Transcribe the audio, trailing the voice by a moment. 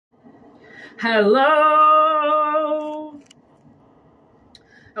Hello.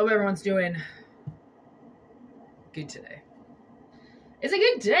 Hope everyone's doing good today. It's a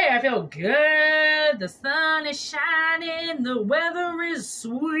good day. I feel good. The sun is shining. The weather is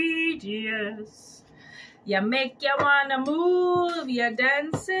sweet. Yes. You make you wanna move your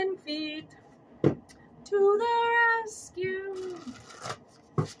dancing feet to the rescue.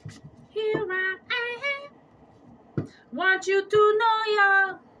 Here I am. Want you to know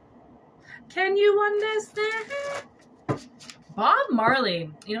ya. Can you understand? Bob Marley.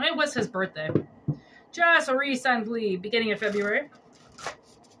 You know, it was his birthday. Just recently, beginning of February.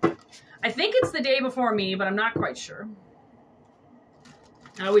 I think it's the day before me, but I'm not quite sure.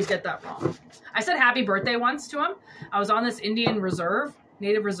 I always get that wrong. I said happy birthday once to him. I was on this Indian reserve,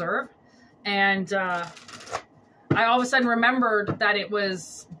 native reserve, and I all of a sudden remembered that it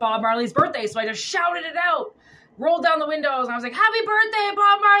was Bob Marley's birthday, so I just shouted it out, rolled down the windows, and I was like, happy birthday,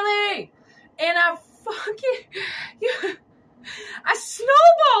 Bob Marley! And a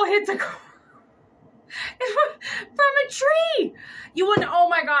snowball hit the ground from a tree. You wouldn't, oh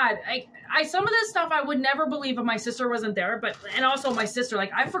my God. Some of this stuff I would never believe if my sister wasn't there, and also my sister,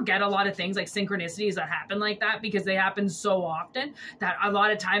 like, I forget a lot of things, like synchronicities that happen like that, because they happen so often that a lot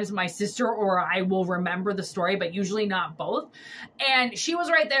of times my sister or I will remember the story, but usually not both. And she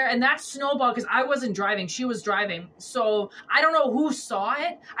was right there, and that snowball, because I wasn't driving, she was driving, so I don't know who saw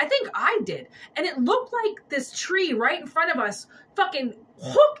it. I think I did. And it looked like this tree right in front of us fucking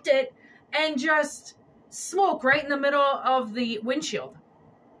hooked it and just smoke right in the middle of the windshield.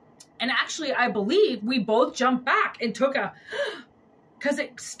 And actually, I believe we both jumped back and took because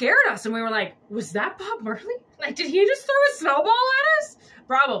it scared us. And we were like, was that Bob Marley? Like, did he just throw a snowball at us?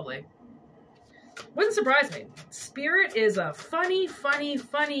 Probably. Wouldn't surprise me. Spirit is a funny, funny,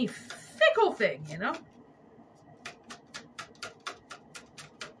 funny, fickle thing, you know?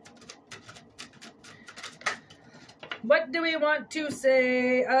 What do we want to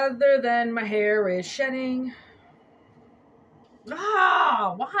say other than my hair is shedding?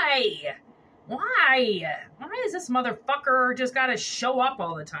 Ah, why? Why? Why is this motherfucker just gotta show up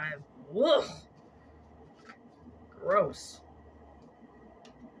all the time? Ugh. Gross.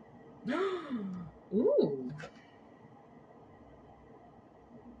 Ooh.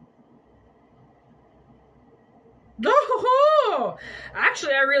 Oh,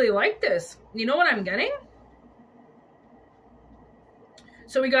 actually, I really like this. You know what I'm getting?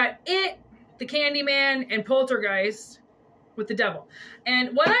 So we got It, the Candyman, and Poltergeist with the devil.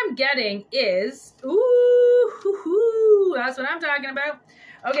 And what I'm getting is, ooh, that's what I'm talking about.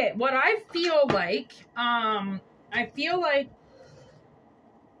 Okay, what I feel like, once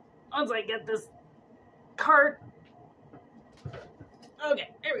I get this card. Okay,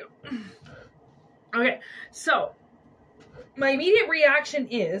 here we go. Okay, so my immediate reaction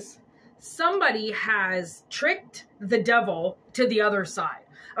is somebody has tricked the devil to the other side.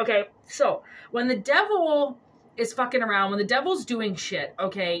 Okay, so when the devil is fucking around, when the devil's doing shit,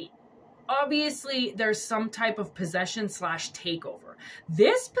 okay, obviously there's some type of possession / takeover.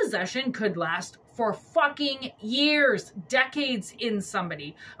 This possession could last for fucking years, decades in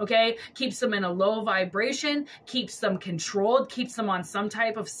somebody, okay? Keeps them in a low vibration, keeps them controlled, keeps them on some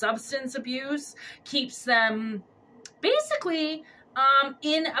type of substance abuse, keeps them basically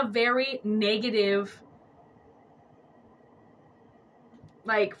in a very negative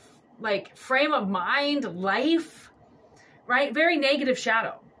like frame of mind, life, right? Very negative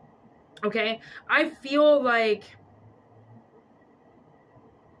shadow. Okay? I feel like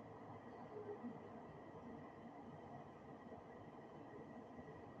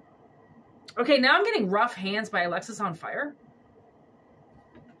okay, now I'm getting Rough Hands by Alexis on Fire.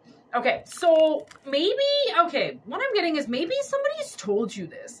 Okay, so maybe, okay, what I'm getting is maybe somebody's told you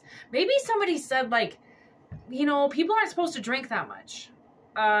this. Maybe somebody said, like, you know, people aren't supposed to drink that much.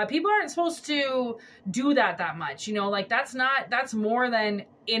 People aren't supposed to do that much. You know, like, that's more than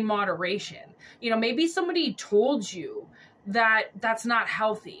in moderation. You know, maybe somebody told you that that's not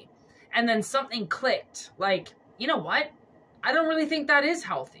healthy. And then something clicked. Like, you know what? I don't really think that is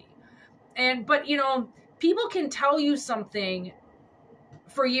healthy. But, you know, people can tell you something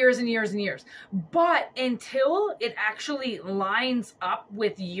for years and years and years. But until it actually lines up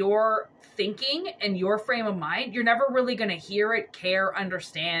with your thinking and your frame of mind, you're never really going to hear it, care,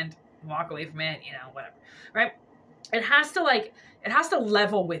 understand, walk away from it, you know, whatever, right? It has to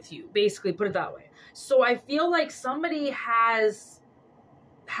level with you, basically, put it that way. So I feel like somebody has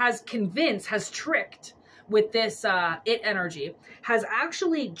tricked with this it energy, has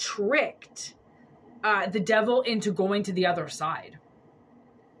actually tricked the devil into going to the other side.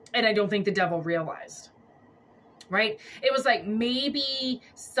 And I don't think the devil realized. right? It was like maybe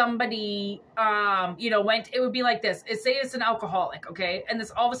somebody, it would be like this. Say it's an alcoholic, okay? And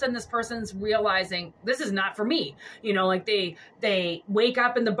this all of a sudden this person's realizing this is not for me. Like they wake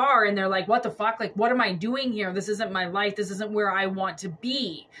up in the bar and they're like, what the fuck? Like, what am I doing here? This isn't my life. This isn't where I want to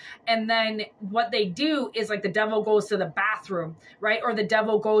be. And then what they do is like the devil goes to the bathroom, right? Or the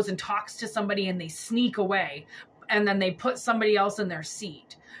devil goes and talks to somebody and they sneak away. And then they put somebody else in their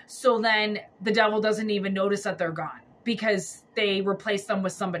seat. So then the devil doesn't even notice that they're gone because they replace them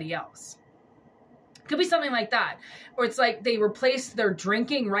with somebody else. Could be something like that. Or it's like they replaced their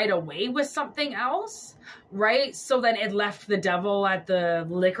drinking right away with something else, right? So then it left the devil at the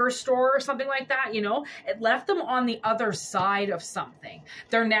liquor store or something like that, It left them on the other side of something.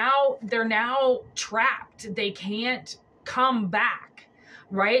 They're now trapped. They can't come back,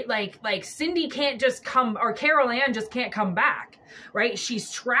 right? Like Cindy can't just come, or Carol Ann just can't come back, right?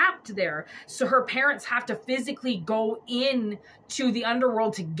 She's trapped there. So her parents have to physically go in to the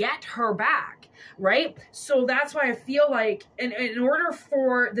underworld to get her back, right? So that's why I feel like in order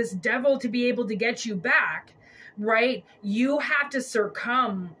for this devil to be able to get you back, right, you have to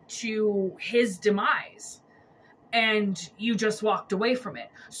succumb to his demise. And you just walked away from it.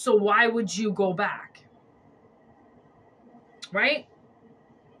 So why would you go back? Right?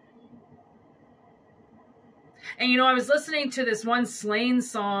 And, I was listening to this one Slane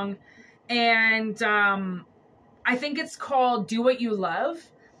song, and I think it's called Do What You Love.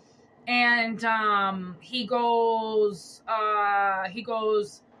 And he goes,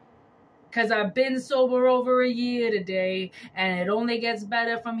 because I've been sober over a year today, and it only gets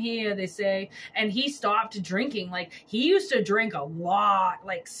better from here, they say. And he stopped drinking. Like, he used to drink a lot.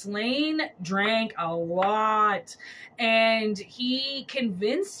 Like, Slane drank a lot. And he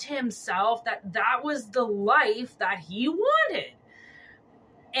convinced himself that that was the life that he wanted.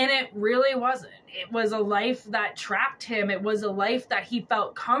 And it really wasn't. It was a life that trapped him. It was a life that he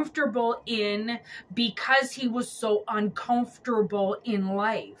felt comfortable in because he was so uncomfortable in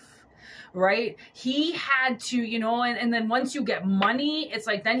life. Right? He had to, and then once you get money, it's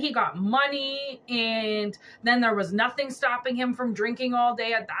like, then he got money, and then there was nothing stopping him from drinking all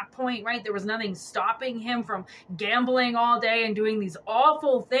day at that point, right? There was nothing stopping him from gambling all day and doing these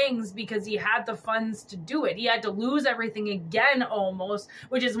awful things because he had the funds to do it. He had to lose everything again almost,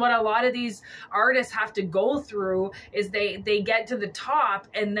 which is what a lot of these artists have to go through, is they get to the top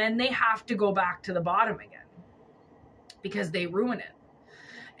and then they have to go back to the bottom again because they ruin it.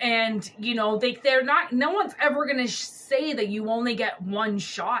 And, they're not, no one's ever going to say that you only get one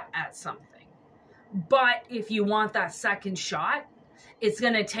shot at something. But if you want that second shot, it's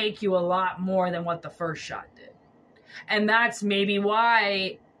going to take you a lot more than what the first shot did. And that's maybe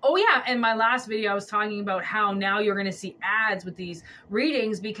why, oh yeah, in my last video, I was talking about how now you're going to see ads with these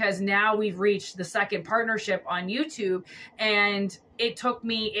readings because now we've reached the second partnership on YouTube. And it took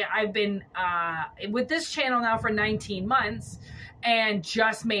me, I've been with this channel now for 19 months. And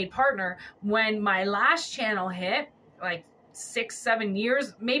just made partner. When my last channel hit, like 6-7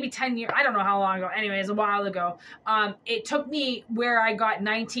 years, maybe 10 years, I don't know how long ago, anyways, a while ago, it took me where I got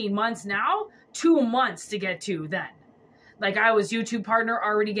 19 months now, 2 months to get to then. Like, I was YouTube partner,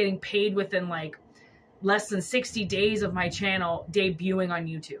 already getting paid within like less than 60 days of my channel debuting on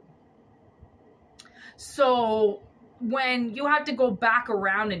YouTube. So when you have to go back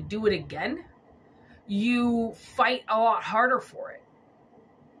around and do it again, you fight a lot harder for it.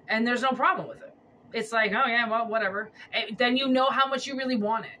 And there's no problem with it. It's like, oh yeah, well, whatever. And then you know how much you really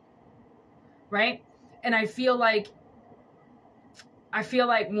want it. Right? And I feel like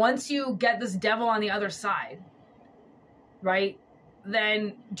once you get this devil on the other side, right,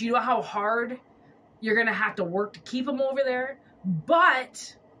 then do you know how hard you're going to have to work to keep him over there?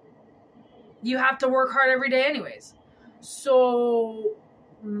 But you have to work hard every day anyways. So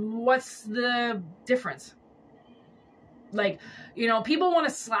what's the difference? Like, people want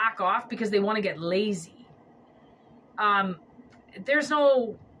to slack off because they want to get lazy. There's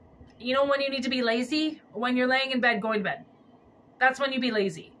no, when you need to be lazy? When you're laying in bed, going to bed. That's when you be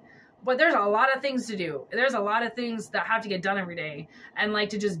lazy. But there's a lot of things to do. There's a lot of things that have to get done every day. And like,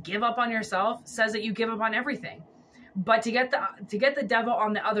 to just give up on yourself says that you give up on everything. But to get the devil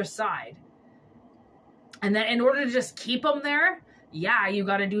on the other side, and then in order to just keep him there, yeah, you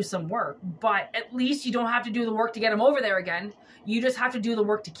got to do some work, but at least you don't have to do the work to get him over there again. You just have to do the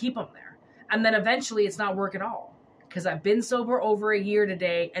work to keep him there. And then eventually it's not work at all, because I've been sober over a year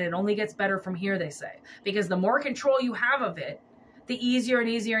today, and it only gets better from here, they say, because the more control you have of it, the easier and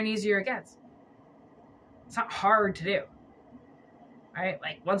easier and easier it gets. It's not hard to do, right?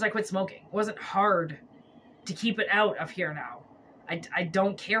 Like, once I quit smoking, it wasn't hard to keep it out of here now. I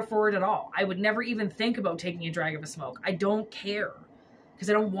don't care for it at all. I would never even think about taking a drag of a smoke. I don't care because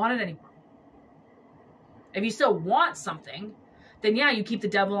I don't want it anymore. If you still want something, then yeah, you keep the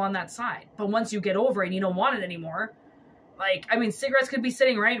devil on that side. But once you get over it and you don't want it anymore, like, I mean, cigarettes could be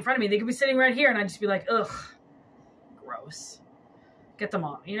sitting right in front of me. They could be sitting right here and I'd just be like, ugh, gross. Get them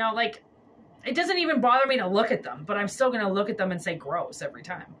off. You know, like, it doesn't even bother me to look at them, but I'm still going to look at them and say gross every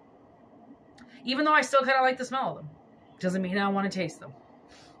time. Even though I still kind of like the smell of them. Doesn't mean I want to taste them.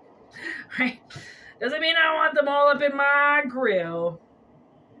 Right? Doesn't mean I want them all up in my grill.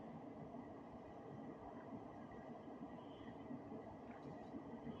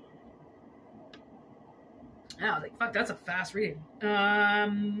 I was like, fuck, that's a fast reading.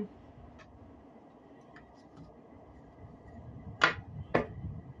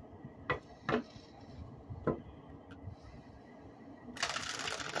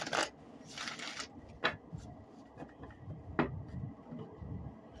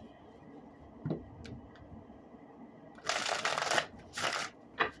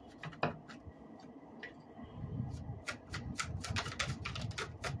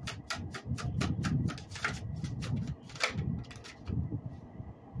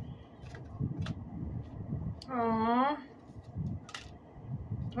 Aww.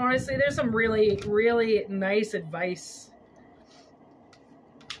 Honestly, there's some really, really nice advice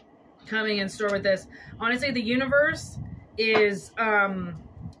coming in store with this. Honestly, the universe is,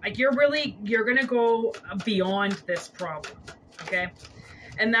 like, you're gonna go beyond this problem, okay?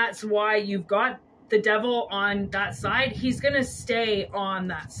 And that's why you've got the devil on that side. He's gonna stay on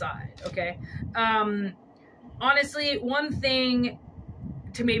that side, okay? Honestly, one thing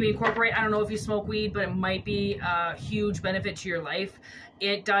to maybe incorporate, I don't know if you smoke weed, but it might be a huge benefit to your life.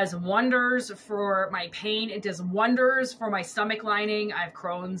 It does wonders for my pain. It does wonders for my stomach lining. I have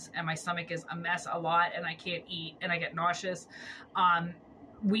Crohn's and my stomach is a mess a lot and I can't eat and I get nauseous.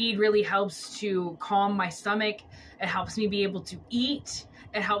 Weed really helps to calm my stomach. It helps me be able to eat.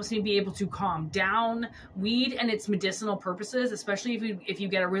 It helps me be able to calm down. Weed and its medicinal purposes, especially if you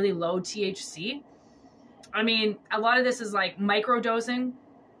get a really low THC. I mean, a lot of this is like microdosing.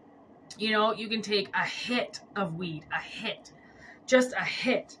 You know, you can take a hit of weed, a hit, just a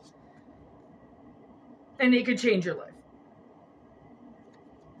hit, and it could change your life.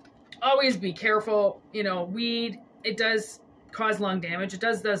 Always be careful. You know, weed, it does cause lung damage. It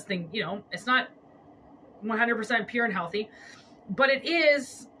does things, you know, it's not 100% pure and healthy, but it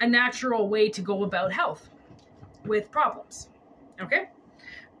is a natural way to go about health with problems. Okay?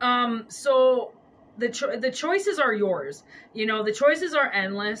 So the choices are yours. You know, the choices are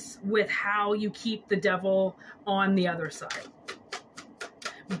endless with how you keep the devil on the other side.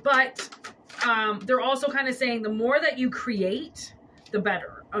 But they're also kind of saying the more that you create, the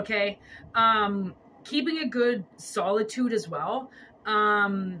better, okay? Keeping a good solitude as well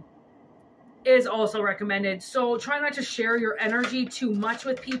is also recommended. So try not to share your energy too much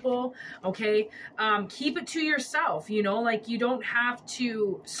with people, okay? Keep it to yourself, you know, like you don't have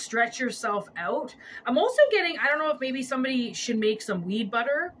to stretch yourself out. I'm also getting, I don't know if maybe somebody should make some weed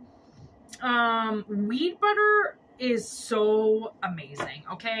butter. Weed butter is so amazing,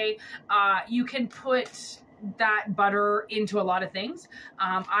 okay? You can put that butter into a lot of things.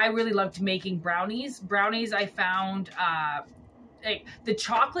 I really loved making brownies. Brownies I found, the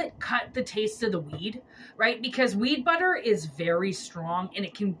chocolate cut the taste of the weed, right? Because weed butter is very strong and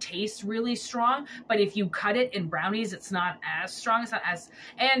it can taste really strong, but if you cut it in brownies, it's not as strong, it's not as,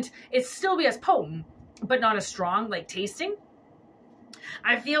 and it still be as potent, but not as strong, like tasting.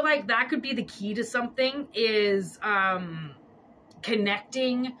 I feel like that could be the key to something, is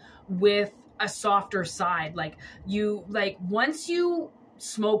connecting with a softer side. Like once you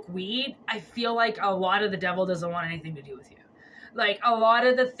smoke weed, I feel like a lot of the devil doesn't want anything to do with you. Like a lot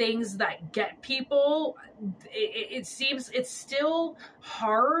of the things that get people, it seems it's still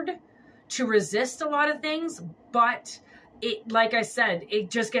hard to resist a lot of things, but it, like I said, it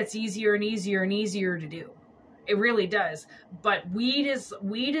just gets easier and easier and easier to do. It really does. But weed is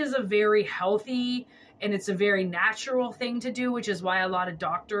a very healthy and it's a very natural thing to do, which is why a lot of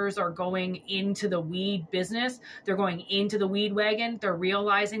doctors are going into the weed business. They're going into the weed wagon. They're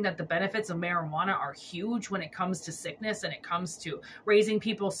realizing that the benefits of marijuana are huge when it comes to sickness and it comes to raising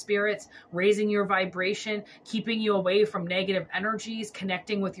people's spirits, raising your vibration, keeping you away from negative energies,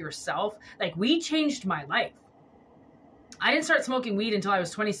 connecting with yourself. Like, weed changed my life. I didn't start smoking weed until I was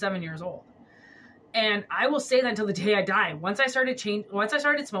 27 years old. And I will say that until the day I die. Once I started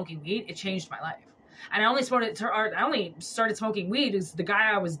smoking weed, it changed my life. And I only started smoking weed because the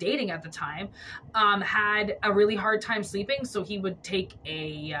guy I was dating at the time had a really hard time sleeping, so he would take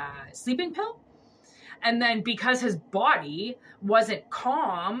a sleeping pill. And then because his body wasn't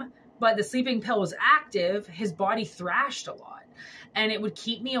calm, but the sleeping pill was active, his body thrashed a lot. And it would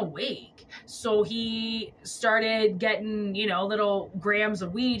keep me awake. So he started getting, you know, little grams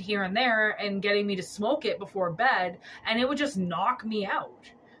of weed here and there and getting me to smoke it before bed. And it would just knock me out.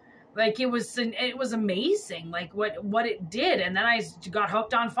 Like, it was amazing, like, what it did. And then I got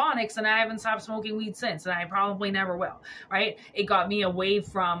hooked on phonics, and I haven't stopped smoking weed since. And I probably never will, right? It got me away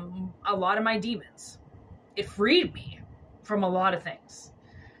from a lot of my demons. It freed me from a lot of things.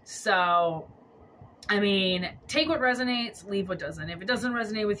 So, I mean, take what resonates, leave what doesn't. If it doesn't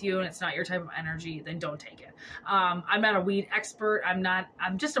resonate with you and it's not your type of energy, then don't take it. I'm not a weed expert.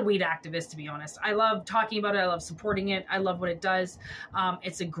 I'm just a weed activist, to be honest. I love talking about it. I love supporting it. I love what it does.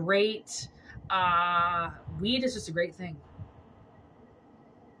 It's a great, weed is just a great thing.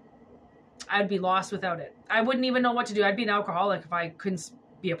 I'd be lost without it. I wouldn't even know what to do. I'd be an alcoholic if I couldn't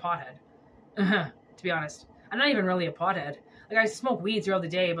be a pothead, to be honest. I'm not even really a pothead. Like, I smoke weed throughout the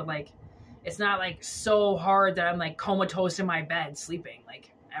day, but like, it's not like so hard that I'm like comatose in my bed sleeping,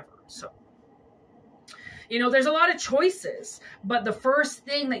 like, ever. So, you know, there's a lot of choices, but the first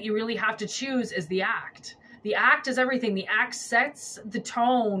thing that you really have to choose is the act. The act is everything. The act sets the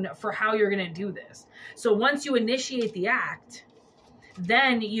tone for how you're going to do this. So once you initiate the act,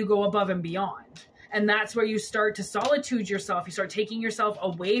 then you go above and beyond. And that's where you start to solitude yourself. You start taking yourself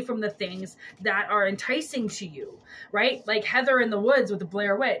away from the things that are enticing to you, right? Like Heather in the woods with the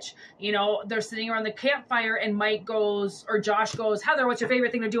Blair Witch. You know, they're sitting around the campfire and Mike goes, or Josh goes, Heather, what's your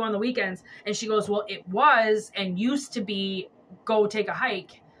favorite thing to do on the weekends? And she goes, well, it was and used to be go take a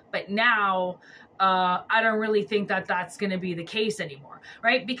hike. But now I don't really think that that's going to be the case anymore,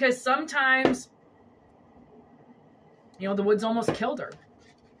 right? Because sometimes, you know, the woods almost killed her.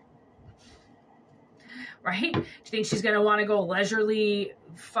 Right? Do you think she's going to want to go leisurely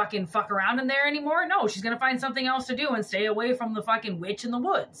fuck around in there anymore? No, she's going to find something else to do and stay away from the fucking witch in the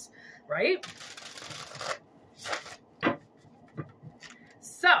woods. Right?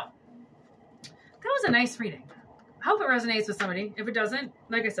 So, that was a nice reading. I hope it resonates with somebody. If it doesn't,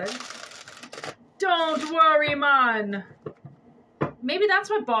 like I said, don't worry, man. Maybe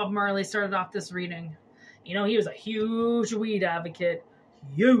that's why Bob Marley started off this reading. You know, he was a huge weed advocate.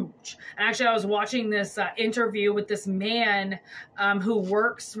 Huge. And actually, I was watching this interview with this man who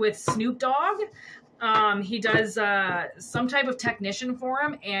works with Snoop Dogg. He does some type of technician for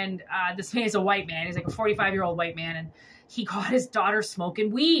him, and this man is a white man. He's like a 45-year-old white man, and he caught his daughter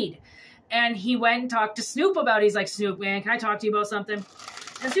smoking weed. And he went and talked to Snoop about it. He's like, Snoop, man, can I talk to you about something?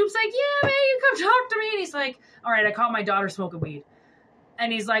 And Snoop's like, yeah, man, you come talk to me. And he's like, all right, I caught my daughter smoking weed.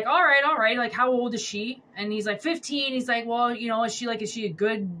 And he's like, all right. Like, how old is she? And he's like, 15. He's like, well, you know, is she a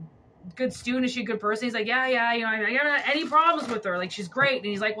good student? Is she a good person? He's like, yeah. You know, I haven't had any problems with her. Like, she's great. And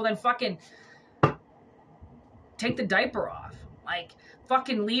he's like, well, then fucking take the diaper off. Like,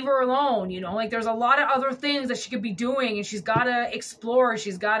 fucking leave her alone. You know, like, there's a lot of other things that she could be doing, and she's got to explore.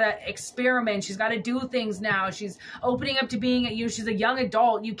 She's got to experiment. She's got to do things now. She's opening up to being, you know, she's a young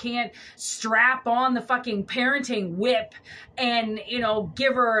adult. You can't strap on the fucking parenting whip and, you know,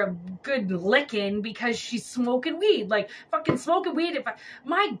 give her a good licking because she's smoking weed. Like, fucking smoking weed.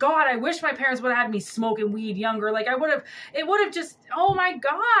 My God, I wish my parents would have had me smoking weed younger. Like, it would have just, oh my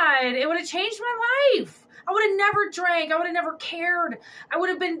God, it would have changed my life. I would have never drank. I would have never cared. I would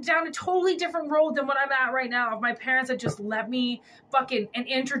have been down a totally different road than what I'm at right now if my parents had just let me fucking and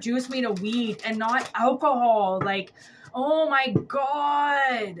introduced me to weed and not alcohol. Like, oh my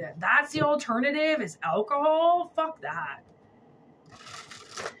God. That's the alternative is alcohol? Fuck that.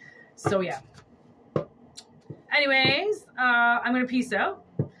 So yeah. Anyways, I'm going to peace out.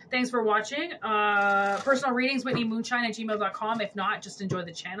 Thanks for watching. Personal readings, whitneymoonshine@gmail.com. If not, just enjoy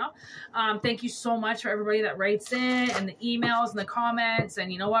the channel. Thank you so much for everybody that writes in and the emails and the comments.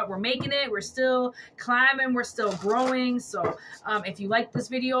 And you know what? We're making it. We're still climbing. We're still growing. So if you like this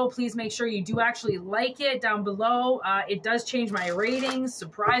video, please make sure you do actually like it down below. It does change my ratings,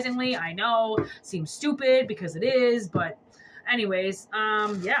 surprisingly. I know. Seems stupid because it is. But anyways,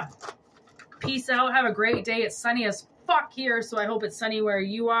 yeah. Peace out. Have a great day. It's sunny as fuck here, so I hope it's sunny where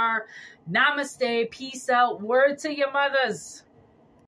you are. Namaste. Peace out. Word to your mothers.